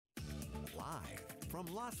from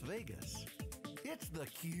Las Vegas, it's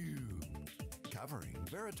theCUBE, covering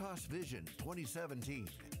Veritas Vision 2017.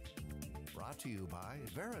 Brought to you by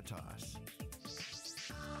Veritas.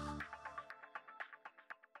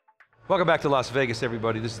 Welcome back to Las Vegas,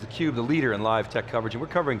 everybody. This is theCUBE, the leader in live tech coverage, and we're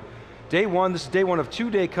covering day one. This is day one of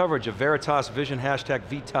two-day coverage of Veritas Vision, hashtag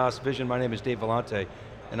Veritas Vision. My name is Dave Vellante,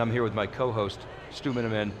 and I'm here with my co-host, Stu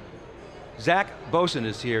Miniman. Zach Bosin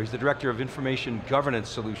is here. He's the Director of Information Governance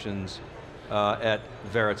Solutions at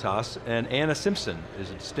Veritas, and Anna Simpson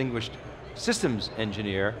is a distinguished systems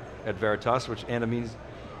engineer at Veritas, which Anna means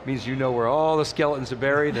you know where all the skeletons are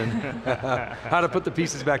buried and how to put the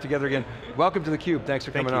pieces back together again. Welcome to theCUBE, thanks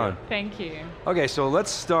for coming on. Thank you. Okay, so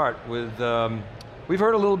let's start with, we've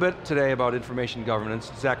heard a little bit today about information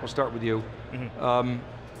governance. Zach, we'll start with you.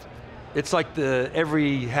 It's like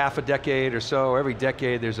every half a decade or so, every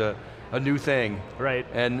decade there's a new thing. Right.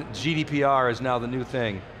 And GDPR is now the new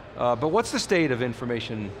thing. But what's the state of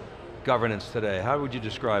information governance today? How would you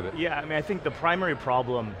describe it? Yeah, I mean, I think the primary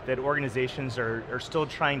problem that organizations are still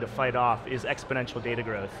trying to fight off is exponential data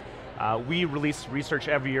growth. We release research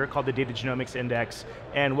every year called the Data Genomics Index,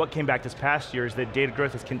 and what came back this past year is that data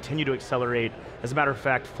growth has continued to accelerate. As a matter of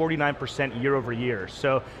fact, 49% year over year.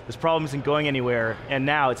 So this problem isn't going anywhere, and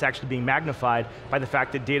now it's actually being magnified by the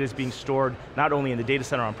fact that data is being stored not only in the data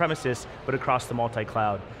center on premises, but across the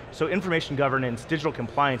multi-cloud. So information governance, digital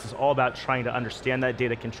compliance is all about trying to understand that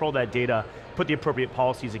data, control that data, put the appropriate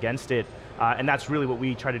policies against it, and that's really what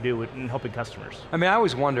we try to do in helping customers. I mean, I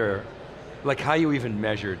always wonder, like how you even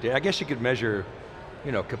measure data. I guess you could measure,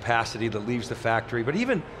 capacity that leaves the factory, but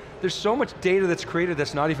even, there's so much data that's created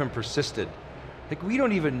that's not even persisted. Like we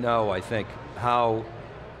don't even know, I think, how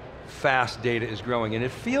fast data is growing, and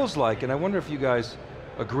it feels like, and I wonder if you guys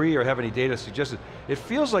agree or have any data suggested, it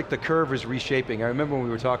feels like the curve is reshaping. I remember when we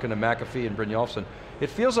were talking to McAfee and Brynjolfsson, it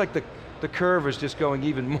feels like the curve is just going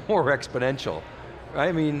even more exponential.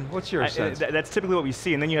 I mean, what's your sense? That's typically what we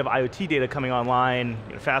see, and then you have IoT data coming online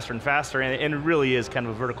faster and faster, and it really is kind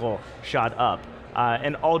of a vertical shot up.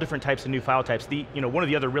 And all different types of new file types. One of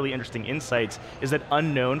the other really interesting insights is that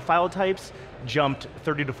unknown file types jumped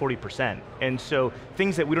 30 to 40%. And so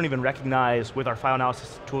things that we don't even recognize with our file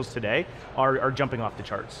analysis tools today are jumping off the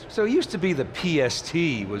charts. So it used to be the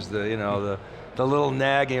PST was the little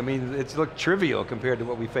nagging. I mean, it's looked trivial compared to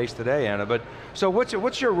what we face today, Anna. But so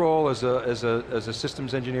what's your role as a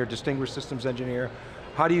systems engineer, distinguished systems engineer?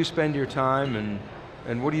 How do you spend your time,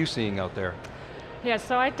 and what are you seeing out there? Yeah,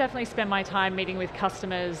 so I definitely spend my time meeting with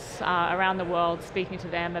customers around the world, speaking to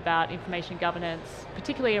them about information governance,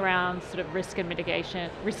 particularly around sort of risk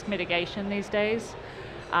mitigation these days.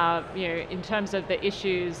 In terms of the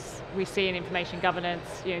issues we see in information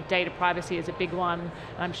governance, data privacy is a big one.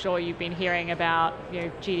 I'm sure you've been hearing about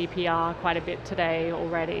GDPR quite a bit today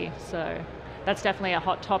already. So that's definitely a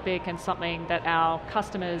hot topic and something that our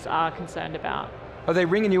customers are concerned about. Are they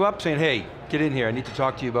ringing you up saying, hey, get in here, I need to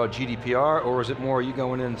talk to you about GDPR, or is it more you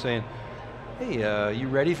going in and saying, hey, you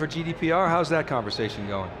ready for GDPR? How's that conversation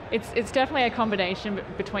going? It's definitely a combination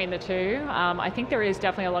between the two. I think there is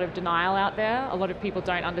definitely a lot of denial out there. A lot of people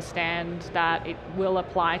don't understand that it will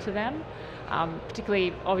apply to them,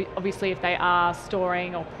 particularly obviously if they are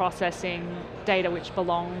storing or processing data which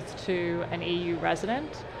belongs to an EU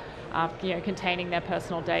resident. Containing their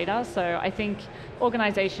personal data. So I think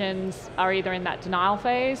organizations are either in that denial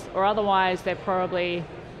phase, or otherwise they're probably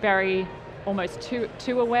almost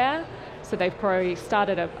too aware. So they've probably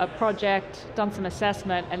started a project, done some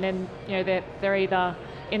assessment, and then they're either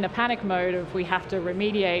in the panic mode of we have to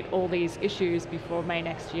remediate all these issues before May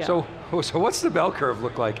next year. So what's the bell curve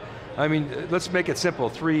look like? I mean, let's make it simple,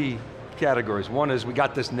 3 categories. One is we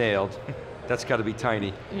got this nailed. That's got to be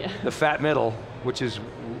tiny. Yeah. The fat middle, which is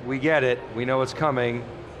we get it, we know it's coming,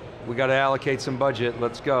 we got to allocate some budget,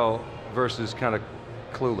 let's go, versus kind of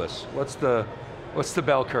clueless. What's the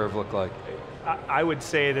bell curve look like? I would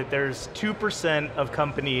say that there's 2% of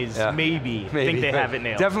companies maybe think they have it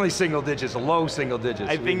nailed. Definitely single digits, low single digits.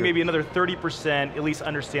 I think maybe another 30% at least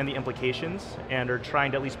understand the implications and are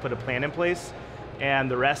trying to at least put a plan in place. And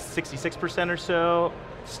the rest, 66% or so,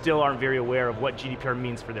 still aren't very aware of what GDPR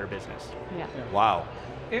means for their business. Yeah. Wow.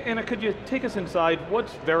 Anna, could you take us inside,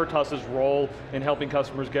 what's Veritas's role in helping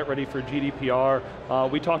customers get ready for GDPR?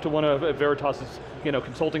 We talked to one of Veritas's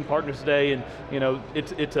consulting partners today, and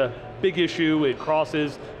it's a big issue, it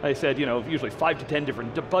crosses, I said, usually 5 to 10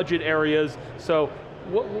 different budget areas. So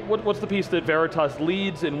what's the piece that Veritas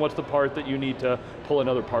leads, and what's the part that you need to pull in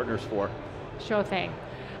other partners for? Sure thing.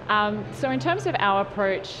 So in terms of our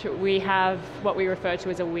approach, we have what we refer to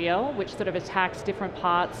as a wheel, which sort of attacks different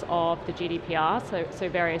parts of the GDPR, so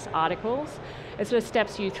various articles. It sort of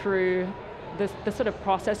steps you through the sort of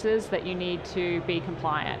processes that you need to be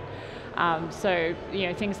compliant. So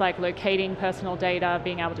things like locating personal data,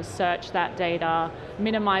 being able to search that data,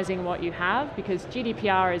 minimizing what you have, because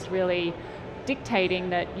GDPR is really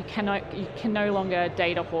dictating that you can no longer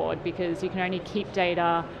data hoard, because you can only keep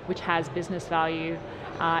data which has business value.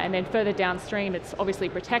 And then further downstream, it's obviously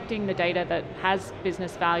protecting the data that has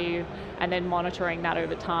business value and then monitoring that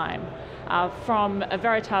over time. From a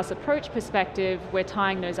Veritas approach perspective, we're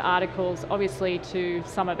tying those articles obviously to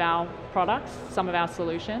some of our products, some of our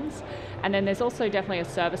solutions, and then there's also definitely a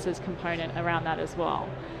services component around that as well.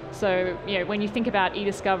 So when you think about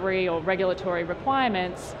e-discovery or regulatory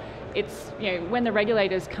requirements, it's when the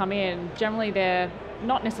regulators come in, generally they're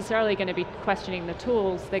not necessarily going to be questioning the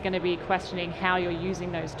tools, they're going to be questioning how you're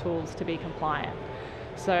using those tools to be compliant.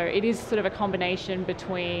 So it is sort of a combination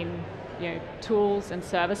between tools and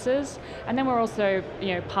services, and then we're also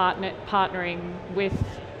partnering with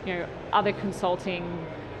other consulting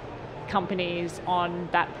companies on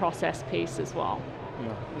that process piece as well.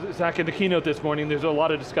 Yeah. Zach, in the keynote this morning, there's a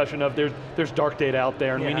lot of discussion of there's dark data out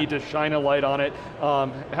there and we need to shine a light on it.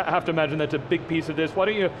 Have to imagine that's a big piece of this. Why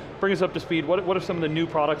don't you bring us up to speed? What are some of the new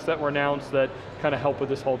products that were announced that kind of help with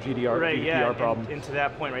this whole GDPR problem? And to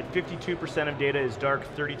that point, right, 52% of data is dark,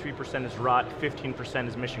 33% is rot, 15%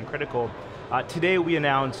 is mission critical. Today we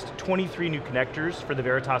announced 23 new connectors for the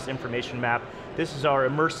Veritas Information Map. This is our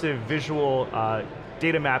immersive visual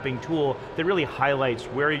data mapping tool that really highlights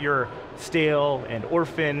where your stale and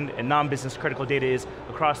orphaned and non-business critical data is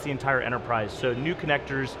across the entire enterprise. So new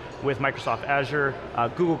connectors with Microsoft Azure,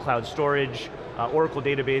 Google Cloud Storage, Oracle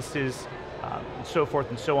databases, and so forth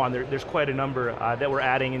and so on. There's quite a number that we're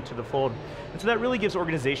adding into the fold. And so that really gives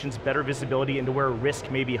organizations better visibility into where risk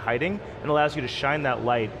may be hiding and allows you to shine that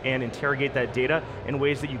light and interrogate that data in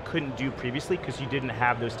ways that you couldn't do previously because you didn't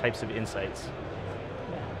have those types of insights.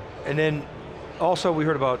 And then also we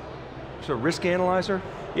heard about sort of risk analyzer?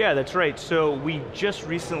 Yeah, that's right. So we just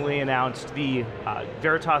recently announced the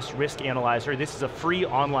Veritas Risk Analyzer. This is a free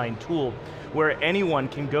online tool where anyone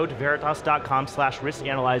can go to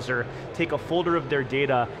veritas.com/riskanalyzer, take a folder of their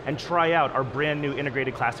data, and try out our brand new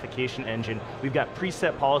integrated classification engine. We've got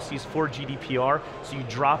preset policies for GDPR, so you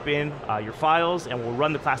drop in your files and we'll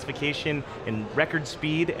run the classification in record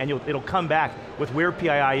speed, and it'll come back with where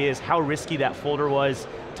PII is, how risky that folder was,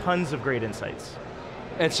 tons of great insights.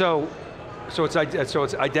 And so it's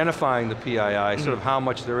identifying the PII, sort of how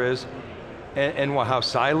much there is, and how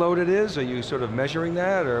siloed it is? Are you sort of measuring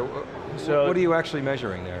that, or what are you actually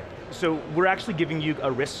measuring there? So we're actually giving you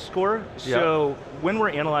a risk score. So when we're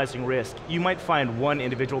analyzing risk, you might find one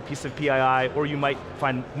individual piece of PII, or you might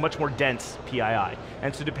find much more dense PII.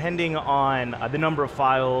 And so depending on the number of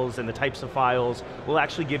files and the types of files, we'll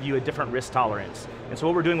actually give you a different risk tolerance. And so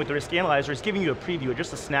what we're doing with the Risk Analyzer is giving you a preview, or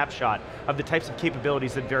just a snapshot of the types of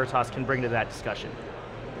capabilities that Veritas can bring to that discussion.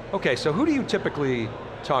 Okay, so who do you typically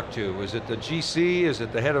talk to? Is it the GC, is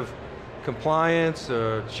it the head of compliance,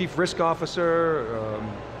 chief risk officer,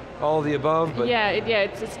 all of the above? But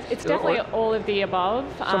it's definitely all of the above.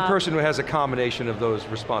 Some person who has a combination of those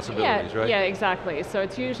responsibilities, right? Yeah, exactly. So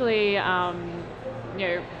it's usually,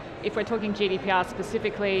 if we're talking GDPR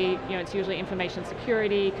specifically, it's usually information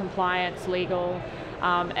security, compliance, legal,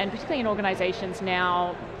 and particularly in organizations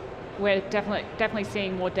now, we're definitely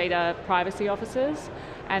seeing more data privacy officers,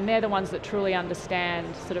 and they're the ones that truly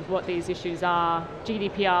understand sort of what these issues are,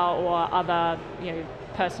 GDPR or other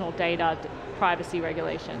personal data privacy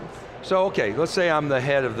regulations. So okay, let's say I'm the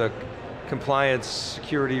head of the compliance,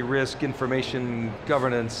 security, risk, information,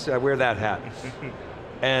 governance, I wear that hat.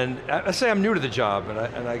 And let's say I'm new to the job,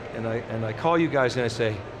 and I call you guys and I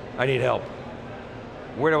say, I need help.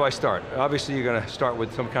 Where do I start? Obviously you're going to start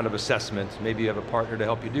with some kind of assessment. Maybe you have a partner to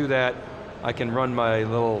help you do that. I can run my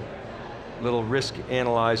little risk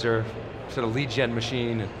analyzer, sort of lead gen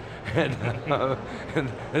machine, and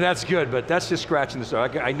that's good, but that's just scratching the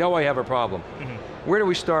surface. I know I have a problem. Where do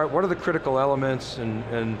we start? What are the critical elements,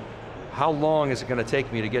 and how long is it going to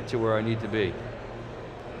take me to get to where I need to be?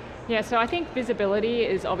 Yeah, so I think visibility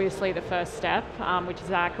is obviously the first step, which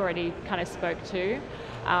Zach already kind of spoke to.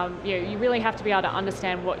 You really have to be able to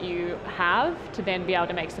understand what you have to then be able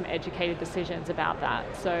to make some educated decisions about that.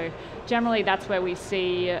 So generally that's where we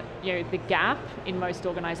see the gap in most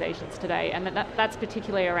organizations today, and that's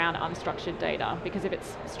particularly around unstructured data, because if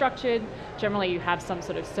it's structured, generally you have some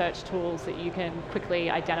sort of search tools that you can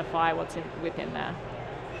quickly identify what's within there.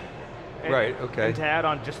 Right, okay. And to add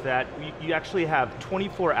on just that, you actually have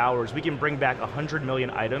 24 hours. We can bring back 100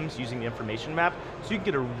 million items using the information map, so you can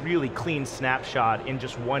get a really clean snapshot in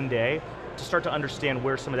just one day to start to understand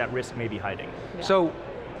where some of that risk may be hiding. Yeah. So,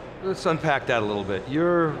 let's unpack that a little bit.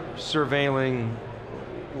 You're surveilling,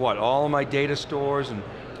 what, all of my data stores, and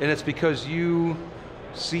it's because you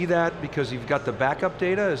see that because you've got the backup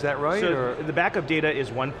data, is that right? So the backup data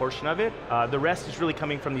is one portion of it. The rest is really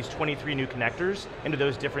coming from these 23 new connectors into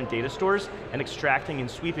those different data stores and extracting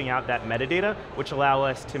and sweeping out that metadata, which allow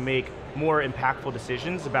us to make more impactful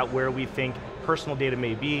decisions about where we think personal data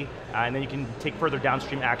may be, and then you can take further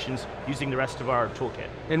downstream actions using the rest of our toolkit.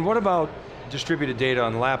 And what about distributed data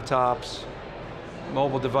on laptops,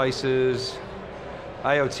 mobile devices,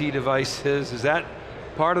 IoT devices? Is that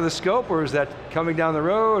part of the scope, or is that coming down the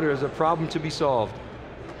road, or is it a problem to be solved?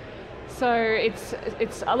 So it's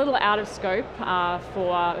a little out of scope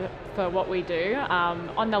for what we do.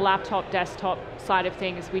 On the laptop, desktop side of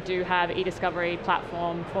things, we do have eDiscovery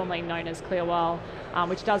platform, formerly known as Clearwell,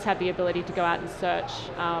 which does have the ability to go out and search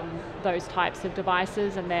those types of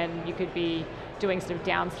devices, and then you could be doing sort of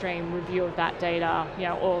downstream review of that data,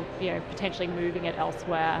 or potentially moving it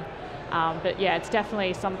elsewhere. But yeah, it's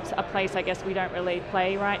definitely a place I guess we don't really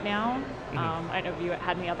play right now. I don't know if you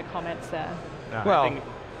had any other comments there. Well,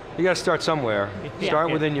 you got to start somewhere. Yeah.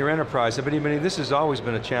 Start within your enterprise. But this has always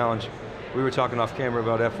been a challenge. We were talking off camera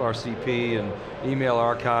about FRCP and email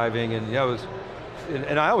archiving, and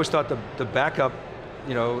and I always thought the backup,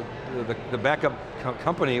 the backup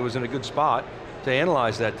company was in a good spot to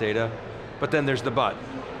analyze that data. But then there's the but.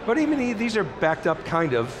 But even these are backed up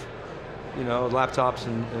kind of, laptops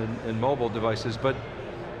and mobile devices, but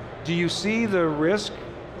do you see the risk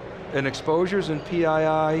and exposures in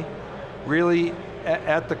PII really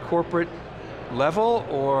at the corporate level,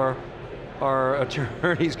 or are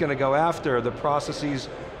attorneys going to go after the processes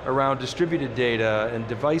around distributed data and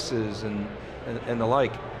devices and the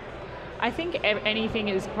like? I think anything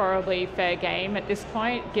is probably fair game at this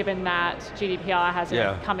point, given that GDPR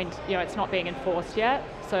hasn't come in, it's not being enforced yet,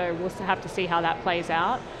 so we'll have to see how that plays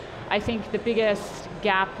out. I think the biggest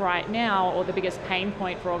gap right now, or the biggest pain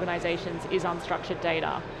point for organizations, is unstructured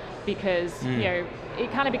data, because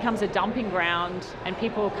it kind of becomes a dumping ground, and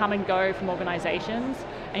people come and go from organizations,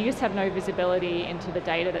 and you just have no visibility into the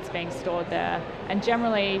data that's being stored there. And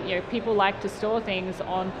generally, people like to store things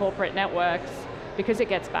on corporate networks because it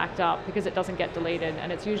gets backed up, because it doesn't get deleted,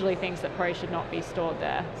 and it's usually things that probably should not be stored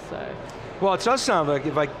there. So, well, it does sound like,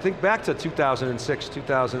 if I think back to 2006,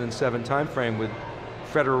 2007 timeframe with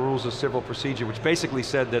Federal Rules of Civil Procedure, which basically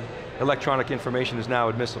said that electronic information is now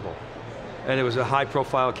admissible. And it was a high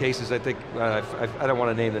profile cases, I think, I don't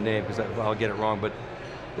want to name the name because I'll get it wrong, but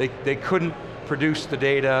they couldn't produce the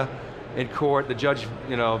data in court, the judge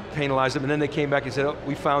penalized them, and then they came back and said, oh,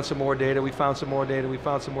 we found some more data, we found some more data, we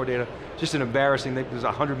found some more data. Just an embarrassing thing, there's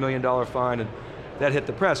a $100 million fine, and that hit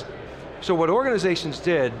the press. So what organizations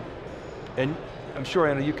did, and I'm sure,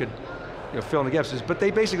 Anna, you could fill in the gaps, but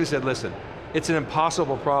they basically said, listen, it's an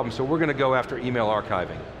impossible problem, so we're going to go after email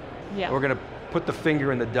archiving. Yeah. We're going to put the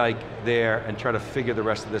finger in the dike there and try to figure the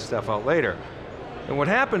rest of this stuff out later. And what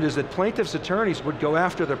happened is that plaintiffs' attorneys would go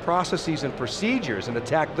after the processes and procedures and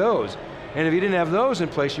attack those. And if you didn't have those in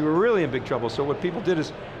place, you were really in big trouble. So what people did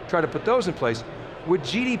is try to put those in place. With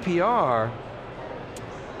GDPR,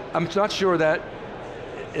 I'm not sure that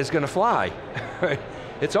is going to fly.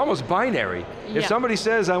 It's almost binary. If somebody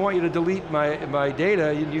says, I want you to delete my data,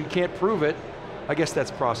 and you can't prove it, I guess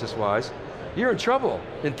that's process-wise, you're in trouble,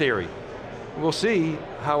 in theory. We'll see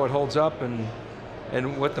how it holds up and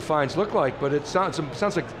what the fines look like, but it sounds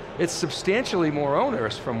like it's substantially more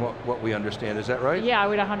onerous from what we understand, is that right? Yeah, I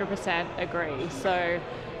would 100% agree. So,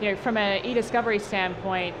 from an eDiscovery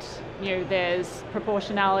standpoint, there's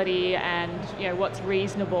proportionality and what's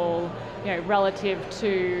reasonable, relative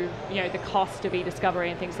to the cost of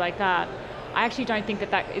eDiscovery and things like that. I actually don't think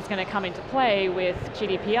that is going to come into play with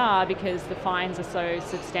GDPR because the fines are so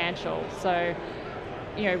substantial. So,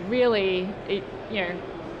 really,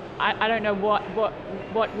 I don't know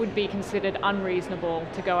what would be considered unreasonable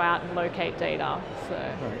to go out and locate data. So.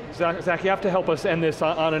 Right. Zach, you have to help us end this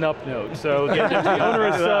on an up note. So get into the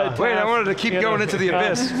onerous wait, I wanted to keep going into the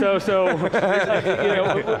abyss.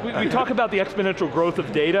 We talk about the exponential growth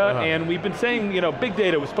of data, and we've been saying, big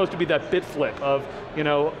data was supposed to be that bit flip of,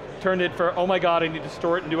 turned it for, oh my God, I need to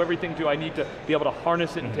store it and do everything I need to be able to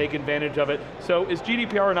harness it and take advantage of it. So is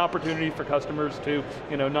GDPR an opportunity for customers to,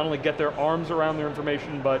 not only get their arms around their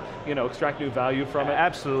information, but, extract new value from it?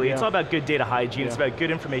 Absolutely, it's all about good data hygiene, it's about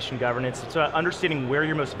good information governance, it's about understanding where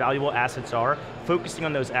your most valuable assets are, focusing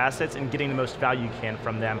on those assets and getting the most value you can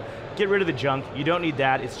from them. Get rid of the junk, you don't need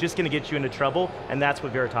that, it's just going to get you into trouble, and that's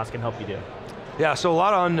what Veritas can help you do. Yeah, so a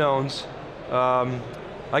lot of unknowns.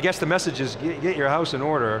 I guess the message is get your house in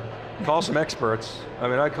order, call some experts. I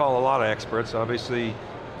mean, I call a lot of experts, obviously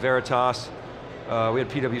Veritas, We had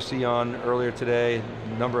PwC on earlier today.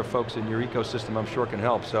 A number of folks in your ecosystem I'm sure can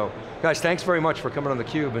help. So, guys, thanks very much for coming on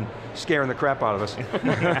theCUBE and scaring the crap out of us. All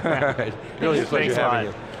right. Really a pleasure having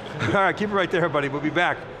you. All right, keep it right there, everybody. We'll be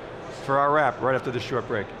back for our wrap right after this short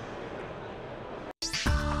break.